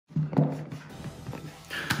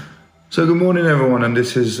So good morning everyone, and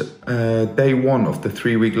this is day one of the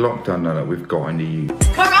 3-week lockdown now that we've got in the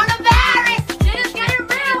Coronavirus! Just get it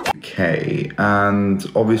real! UK. And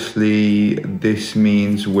obviously this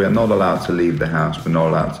means we're not allowed to leave the house, we're not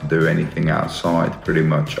allowed to do anything outside pretty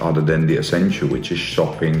much other than the essential, which is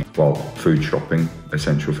shopping, well, food shopping,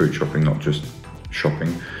 essential food shopping, not just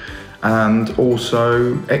shopping. And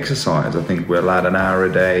also exercise. I think we're allowed an hour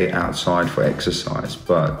a day outside for exercise,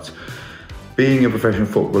 but being a professional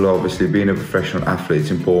footballer, obviously being a professional athlete,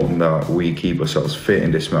 it's important that we keep ourselves fit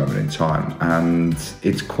in this moment in time. And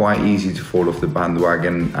it's quite easy to fall off the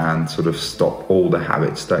bandwagon and sort of stop all the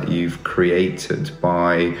habits that you've created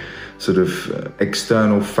by sort of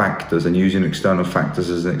external factors and using external factors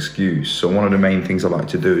as an excuse. So one of the main things I like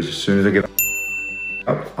to do is as soon as I get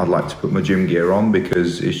up, I'd like to put my gym gear on,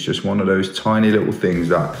 because it's just one of those tiny little things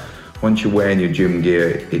that once you're wearing your gym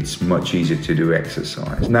gear, it's much easier to do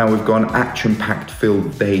exercise. Now we've got an action-packed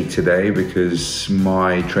filled day today because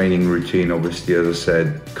my training routine, obviously, as I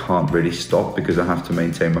said, can't really stop because I have to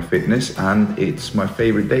maintain my fitness, and it's my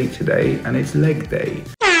favorite day today, and it's leg day.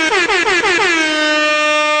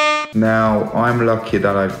 Now, I'm lucky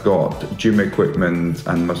that I've got gym equipment,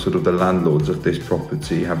 and the landlords of this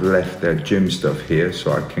property have left their gym stuff here,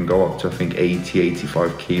 so I can go up to, I think,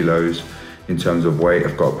 85 kilos in terms of weight.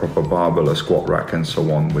 I've got a proper barbell, a squat rack and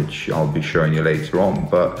so on, which I'll be showing you later on.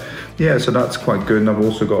 But yeah, so that's quite good. And I've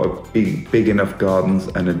also got a big enough gardens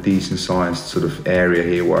and a decent sized sort of area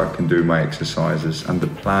here where I can do my exercises. And the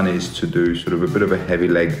plan is to do sort of a bit of a heavy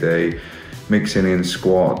leg day, mixing in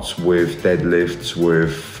squats with deadlifts,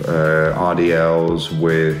 with RDLs,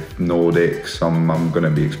 with Nordics. I'm going to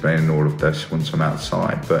be explaining all of this once I'm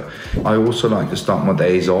outside. But I also like to start my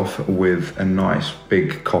days off with a nice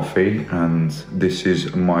big coffee, and this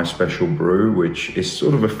is my special brew, which is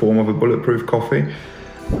sort of a form of a bulletproof coffee.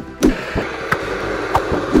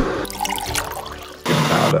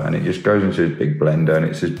 And it just goes into this big blender, and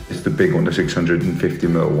it's the big one, the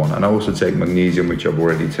 650ml one. And I also take magnesium, which I've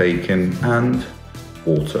already taken, and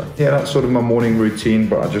water. Yeah, that's sort of my morning routine,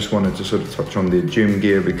 but I just wanted to sort of touch on the gym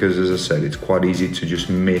gear because, as I said, it's quite easy to just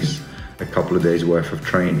miss a couple of days worth of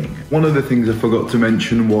training. One of the things I forgot to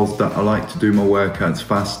mention was that I like to do my workouts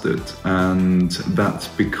fasted, and that's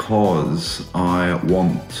because I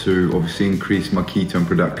want to obviously increase my ketone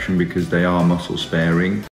production because they are muscle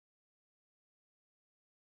sparing.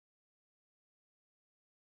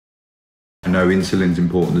 I know insulin's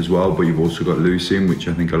important as well, but you've also got leucine, which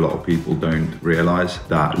I think a lot of people don't realize,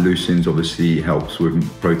 that leucine obviously helps with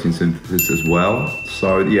protein synthesis as well.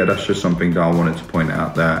 So yeah, that's just something that I wanted to point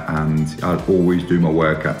out there. And I always do my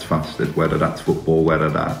workouts fasted, whether that's football, whether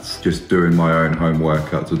that's just doing my own home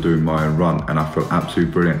workouts or doing my own run. And I feel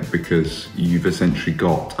absolutely brilliant because you've essentially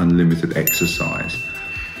got unlimited exercise.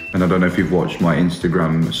 And I don't know if you've watched my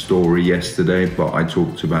Instagram story yesterday, but I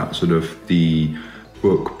talked about sort of the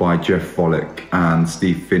book by Jeff Volek and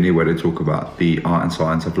Steve Finney, where they talk about the art and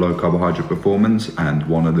science of low carbohydrate performance. And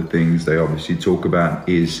one of the things they obviously talk about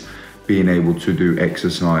is being able to do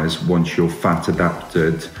exercise once you're fat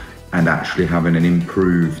adapted and actually having an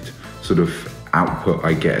improved sort of output,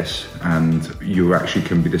 I guess. And you actually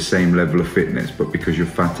can be the same level of fitness, but because you're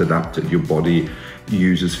fat adapted, your body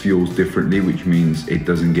uses fuels differently, which means it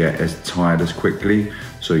doesn't get as tired as quickly.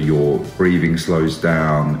 So your breathing slows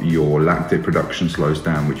down, your lactate production slows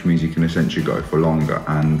down, which means you can essentially go for longer.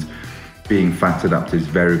 And being fat adapted is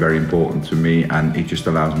very, very important to me, and it just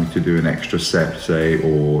allows me to do an extra set, say,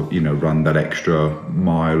 or run that extra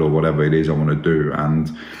mile or whatever it is I want to do.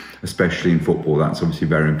 And especially in football, that's obviously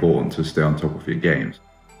very important to stay on top of your games.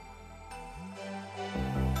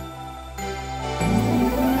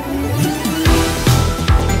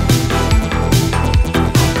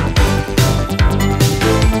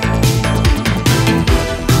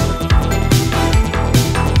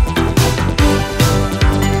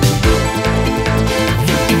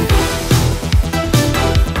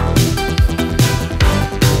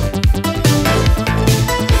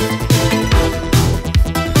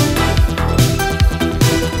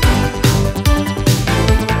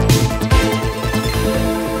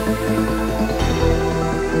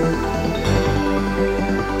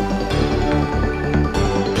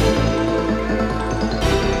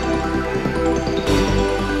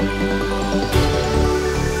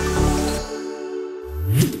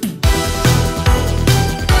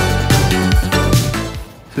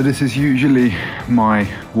 So this is usually my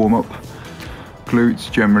warm-up,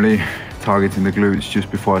 glutes, generally targeting the glutes just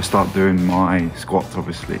before I start doing my squats,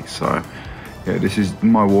 obviously. So yeah, this is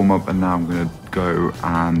my warm-up, and now I'm gonna go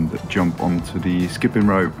and jump onto the skipping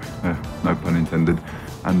rope, no pun intended,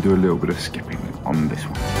 and do a little bit of skipping on this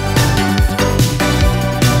one.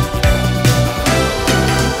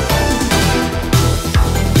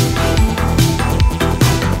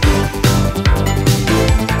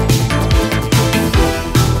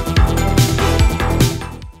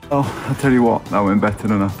 Well, I'll tell you what, that went better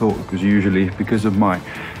than I thought, because usually, because of my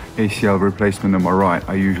ACL replacement on my right,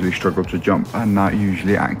 I usually struggle to jump, and that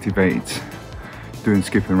usually activates, doing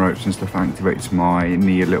skipping ropes and stuff activates my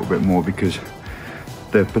knee a little bit more, because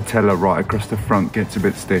the patella right across the front gets a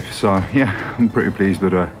bit stiff. So yeah, I'm pretty pleased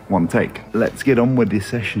with one take. Let's get on with this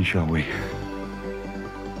session, shall we?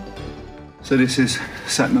 So this is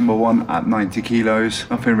set number 1 at 90 kilos.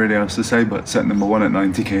 Nothing really else to say, but set number 1 at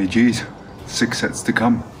 90 kgs. 6 sets to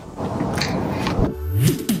come.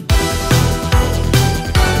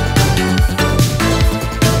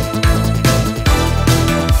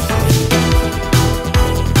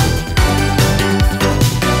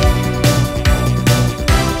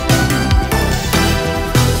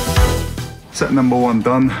 Set number 1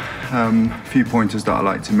 done. A few pointers that I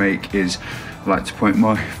like to make is I like to point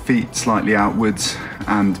my feet slightly outwards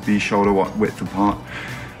and be shoulder width apart,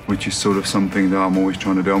 which is sort of something that I'm always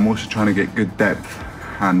trying to do. I'm also trying to get good depth,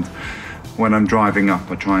 and when I'm driving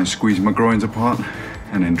up I try and squeeze my groins apart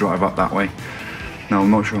and then drive up that way. Now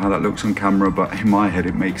I'm not sure how that looks on camera, but in my head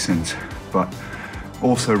it makes sense. But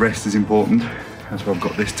also rest is important. That's why I've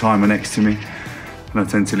got this timer next to me, and I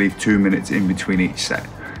tend to leave 2 minutes in between each set.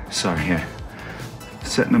 So yeah,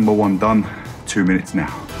 set number 1 done, 2 minutes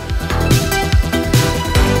now.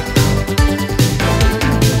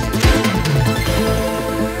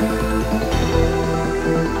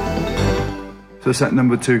 So set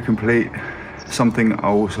number 2 complete. Something I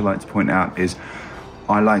also like to point out is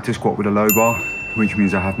I like to squat with a low bar, which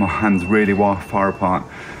means I have my hands really far apart,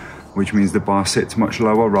 which means the bar sits much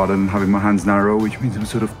lower rather than having my hands narrow, which means I'm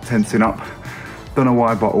sort of tensing up. Don't know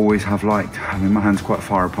why, but always have liked having my hands quite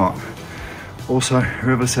far apart. Also,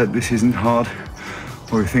 whoever said this isn't hard,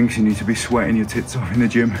 or who thinks you need to be sweating your tits off in the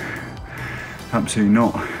gym, absolutely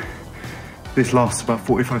not. This lasts about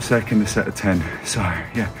 45 seconds, a set of 10. So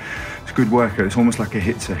yeah, it's a good workout. It's almost like a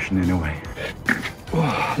HIIT session in a way.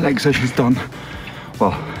 Oh, leg session's done.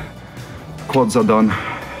 Well, quads are done,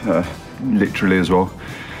 literally as well.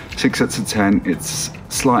 6 sets of 10. It's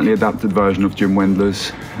slightly adapted version of Jim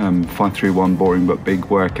Wendler's 5-3-1 boring but big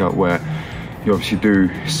workout, where you obviously do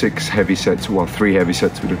 6 heavy sets, well 3 heavy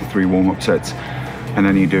sets with 3 warm-up sets, and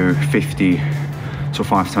then you do 50, so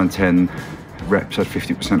 5 times 10 reps at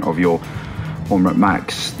 50% of your 1 rep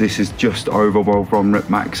max. This is just over 1 rep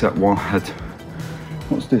max at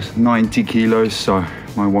what's this, 90 kilos, so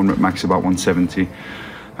my 1 rep max is about 170.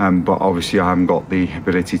 But obviously I haven't got the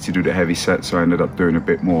ability to do the heavy set, so I ended up doing a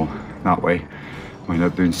bit more that way. I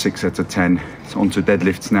ended up doing 6 sets of 10. It's onto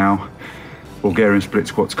deadlifts now. Bulgarian split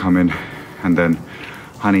squats coming, and then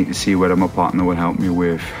I need to see whether my partner will help me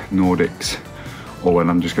with Nordics or when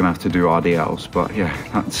I'm just gonna have to do RDLs. But yeah,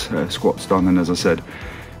 that's squats done. And as I said,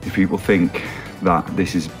 if people think that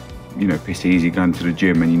this is, you know, piss easy going to the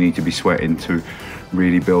gym and you need to be sweating to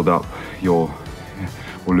really build up your,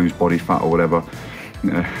 or lose body fat or whatever,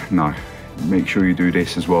 no, make sure you do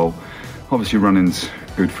this as well. Obviously running's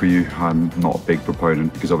good for you. I'm not a big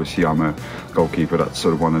proponent because obviously I'm a goalkeeper. That's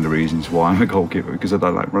sort of one of the reasons why I'm a goalkeeper, because I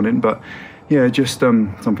don't like running. But yeah, just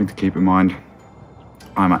something to keep in mind.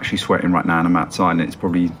 I'm actually sweating right now and I'm outside and it's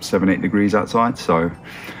probably 7-8 degrees outside, so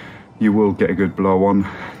you will get a good blow on.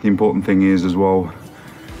 The important thing is as well,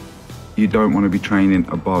 you don't want to be training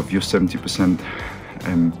above your 70%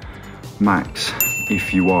 max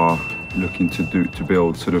if you are looking to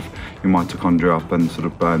build sort of your mitochondria up and sort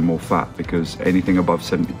of burn more fat, because anything above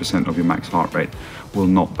 70% of your max heart rate will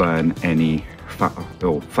not burn any fat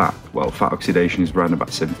or fat. Well, fat oxidation is around about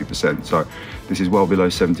 70%, so this is well below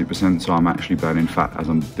 70%, so I'm actually burning fat as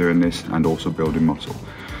I'm doing this and also building muscle.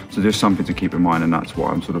 So just something to keep in mind, and that's why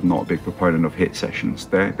I'm sort of not a big proponent of HIIT sessions.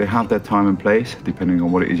 They have their time and place depending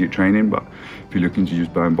on what it is you're training, but if you're looking to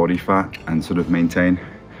just burn body fat and sort of maintain,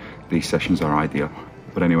 these sessions are ideal.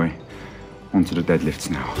 But anyway, onto the deadlifts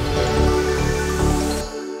now.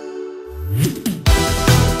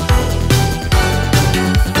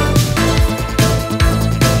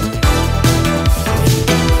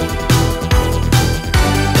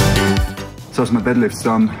 So that's my deadlifts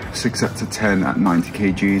done, 6 sets of 10 at 90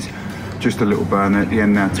 kgs. Just a little burn at the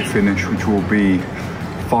end now to finish, which will be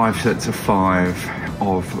 5 sets of 5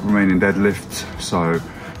 of remaining deadlifts. So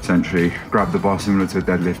essentially grab the bar similar to a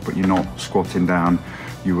deadlift, but you're not squatting down,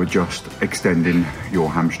 you are just extending your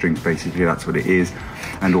hamstrings, basically. That's what it is.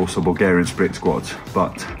 And also Bulgarian split squats,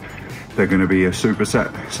 but they're going to be a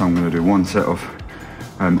superset. So I'm going to do 1 set of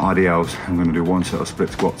RDLs, I'm going to do 1 set of split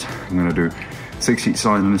squats, I'm going to do 6 each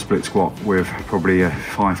side on a split squat with probably a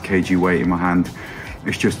 5 kg weight in my hand.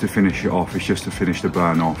 It's just to finish it off, it's just to finish the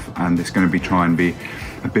burn off, and it's going to try and be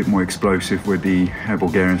a bit more explosive with the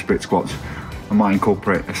Bulgarian split squats. I might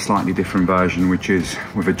incorporate a slightly different version, which is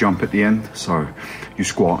with a jump at the end. So you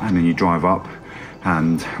squat and then you drive up,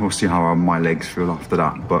 and we'll see how my legs feel after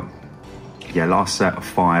that. But yeah, last set of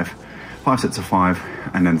 5 sets of 5,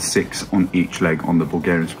 and then 6 on each leg on the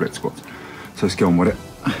Bulgarian split squats. So let's get on with it.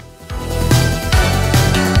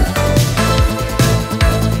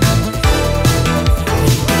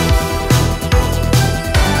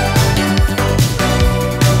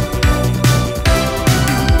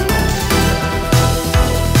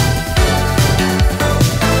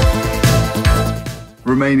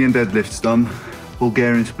 Romanian deadlifts done,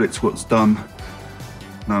 Bulgarian split squats done.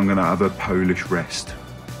 Now I'm gonna have a Polish rest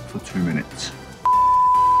for 2 minutes.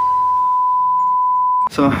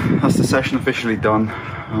 So that's the session officially done.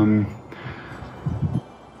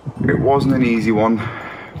 It wasn't an easy one,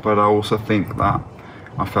 but I also think that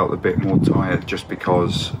I felt a bit more tired just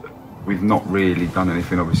because we've not really done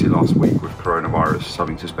anything obviously last week with coronavirus,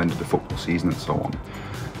 having suspended the football season and so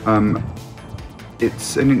on.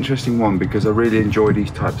 It's an interesting one because I really enjoy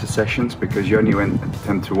these types of sessions, because you only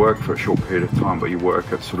tend to work for a short period of time, but you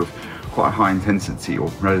work at sort of quite a high intensity, or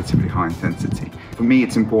relatively high intensity. For me,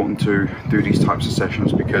 it's important to do these types of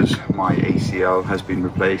sessions because my ACL has been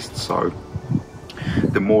replaced, so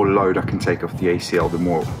the more load I can take off the ACL,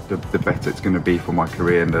 the better it's going to be for my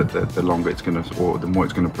career, and the longer it's going to, or the more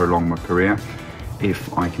it's going to prolong my career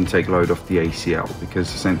if I can take load off the ACL,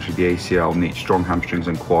 because essentially the ACL needs strong hamstrings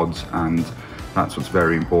and quads, and that's what's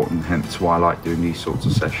very important, hence why I like doing these sorts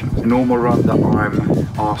of sessions. The normal run that I'm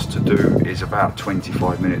asked to do is about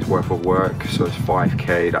 25 minutes worth of work, so it's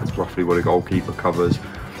 5k, that's roughly what a goalkeeper covers.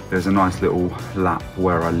 There's a nice little lap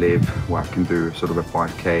where I live where I can do sort of a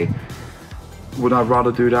 5k. Would I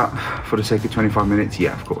rather do that for the sake of 25 minutes?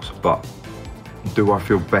 Yeah, of course, but do I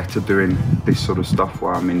feel better doing this sort of stuff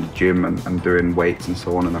where I'm in the gym and doing weights and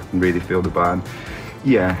so on, and I can really feel the burn?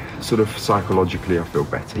 Yeah, sort of psychologically I feel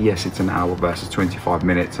better. Yes, it's an hour versus 25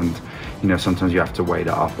 minutes, and you know, sometimes you have to weigh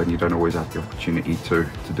that up, and you don't always have the opportunity to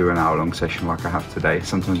do an hour-long session like I have today.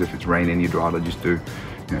 Sometimes if it's raining, you'd rather just do,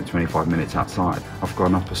 you know, 25 minutes outside. I've got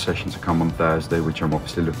another session to come on Thursday, which I'm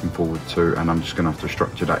obviously looking forward to, and I'm just going to have to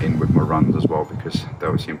structure that in with my runs as well, because they're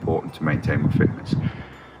obviously important to maintain my fitness.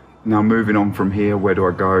 Now moving on from here, where do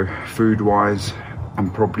I go? Food-wise, I'm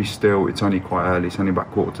probably still, it's only quite early, it's only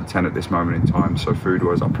about 9:45 at this moment in time, so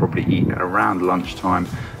food-wise I'll probably eat at around lunchtime,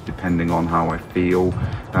 depending on how I feel.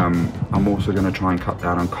 I'm also going to try and cut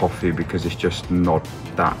down on coffee, because it's just not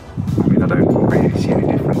that, I mean, I don't really see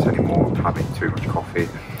any difference anymore having too much coffee.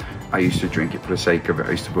 I used to drink it for the sake of it.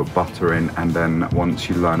 I used to put butter in, and then once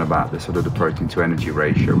you learn about the sort of the protein to energy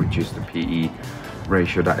ratio, which is the PE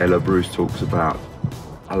ratio that Ella Bruce talks about,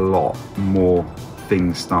 a lot more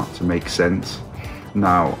things start to make sense.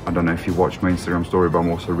 Now, I don't know if you watched my Instagram story, but I'm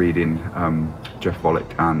also reading Jeff Volek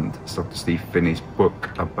and Dr. Steve Finney's book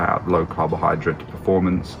about low carbohydrate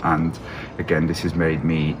performance, and again, this has made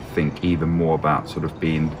me think even more about sort of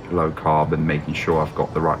being low carb and making sure I've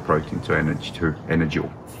got the right protein to energy or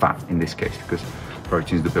fat in this case, because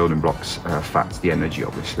protein's the building blocks, fat's the energy,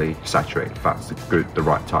 obviously, saturated fat's the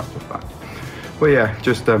right type of fat. But yeah,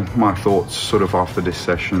 just my thoughts sort of after this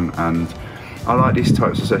session, and I like these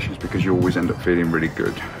types of sessions because you always end up feeling really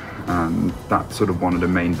good, and that's sort of one of the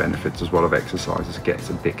main benefits as well of exercise, is it gets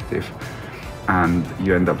addictive, and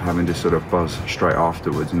you end up having this sort of buzz straight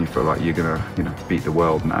afterwards, and you feel like you're gonna, you know, beat the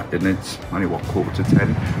world now. And it's only what,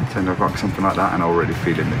 9:45, 10 o'clock, something like that, and I already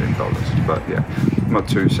feel $1 million. But yeah, my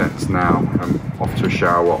 2 cents now. Off to a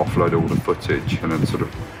shower, offload all the footage, and then sort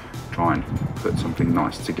of try and put something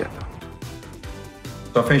nice together.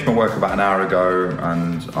 So I finished my work about an hour ago,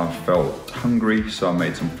 and I felt hungry, so I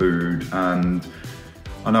made some food. And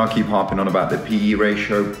I know I keep harping on about the PE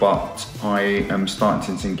ratio, but I am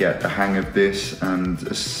starting to get the hang of this. And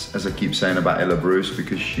as I keep saying about Ella Bruce,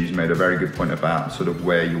 because she's made a very good point about sort of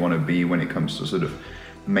where you want to be when it comes to sort of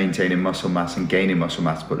maintaining muscle mass and gaining muscle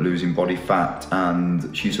mass, but losing body fat.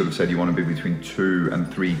 And she sort of said you want to be between 2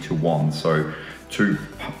 and 3 to 1. So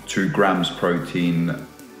 2 grams protein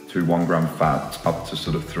to 1 gram fat, up to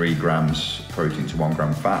sort of 3 grams protein to 1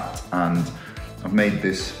 gram fat. And I've made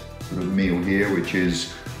this sort of meal here, which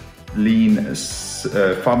is lean,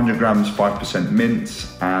 500 grams, 5%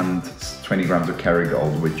 mince, and 20 grams of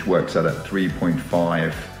Kerrygold, which works out at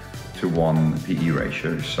 3.5 to 1 PE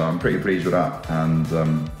ratio. So I'm pretty pleased with that, and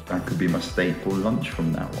that could be my staple lunch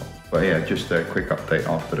from now on. But yeah, just a quick update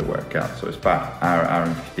after the workout. So it's about hour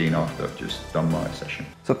and 15 after I've just done my session.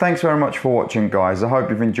 So thanks very much for watching, guys. I hope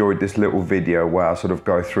you've enjoyed this little video where I sort of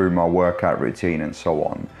go through my workout routine and so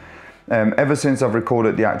on. Ever since I've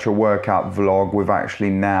recorded the actual workout vlog, we've actually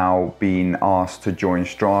now been asked to join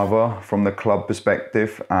Strava from the club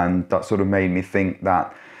perspective, and that sort of made me think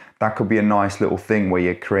that that could be a nice little thing where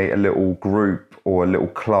you create a little group or a little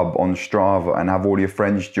club on Strava and have all your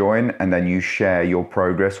friends join, and then you share your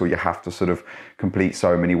progress, or you have to sort of complete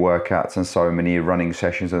so many workouts and so many running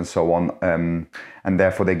sessions and so on, and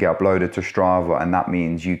therefore they get uploaded to Strava, and that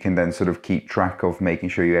means you can then sort of keep track of making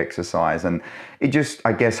sure you exercise, and it just,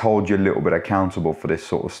 I guess, holds you a little bit accountable for this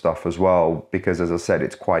sort of stuff as well, because as I said,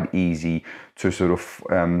 it's quite easy to sort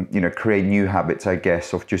of you know, create new habits, I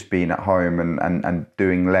guess, of just being at home and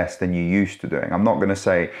doing less than you used to doing. I'm not going to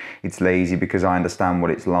say it's lazy, because I understand what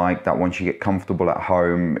it's like, that once you get comfortable at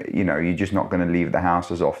home, you know, you're just not going to leave the house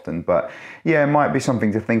as often. But yeah, it might be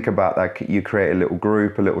something to think about, that you create a little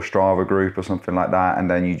group, a little Strava group or something like that, and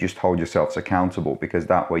then you just hold yourselves accountable, because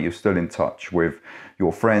that way you're still in touch with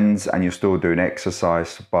your friends and you're still doing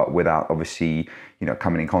exercise, but without obviously, you know,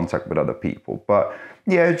 coming in contact with other people. But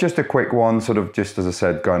yeah, just a quick one, sort of just, as I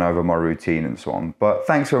said, going over my routine and so on. But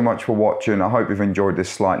thanks so much for watching. I hope you've enjoyed this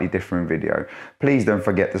slightly different video. Please don't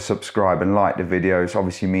forget to subscribe and like the videos.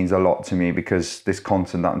 Obviously means a lot to me, because this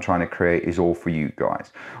content that I'm trying to create is all for you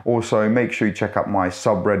guys. Also, make sure you check out my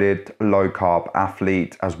subreddit, Low Carb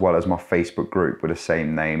Athlete, as well as my Facebook group with the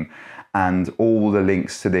same name. And all the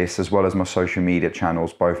links to this, as well as my social media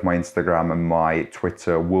channels, both my Instagram and my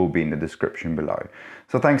Twitter, will be in the description below.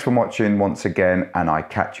 So thanks for watching once again, and I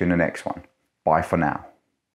catch you in the next one. Bye for now.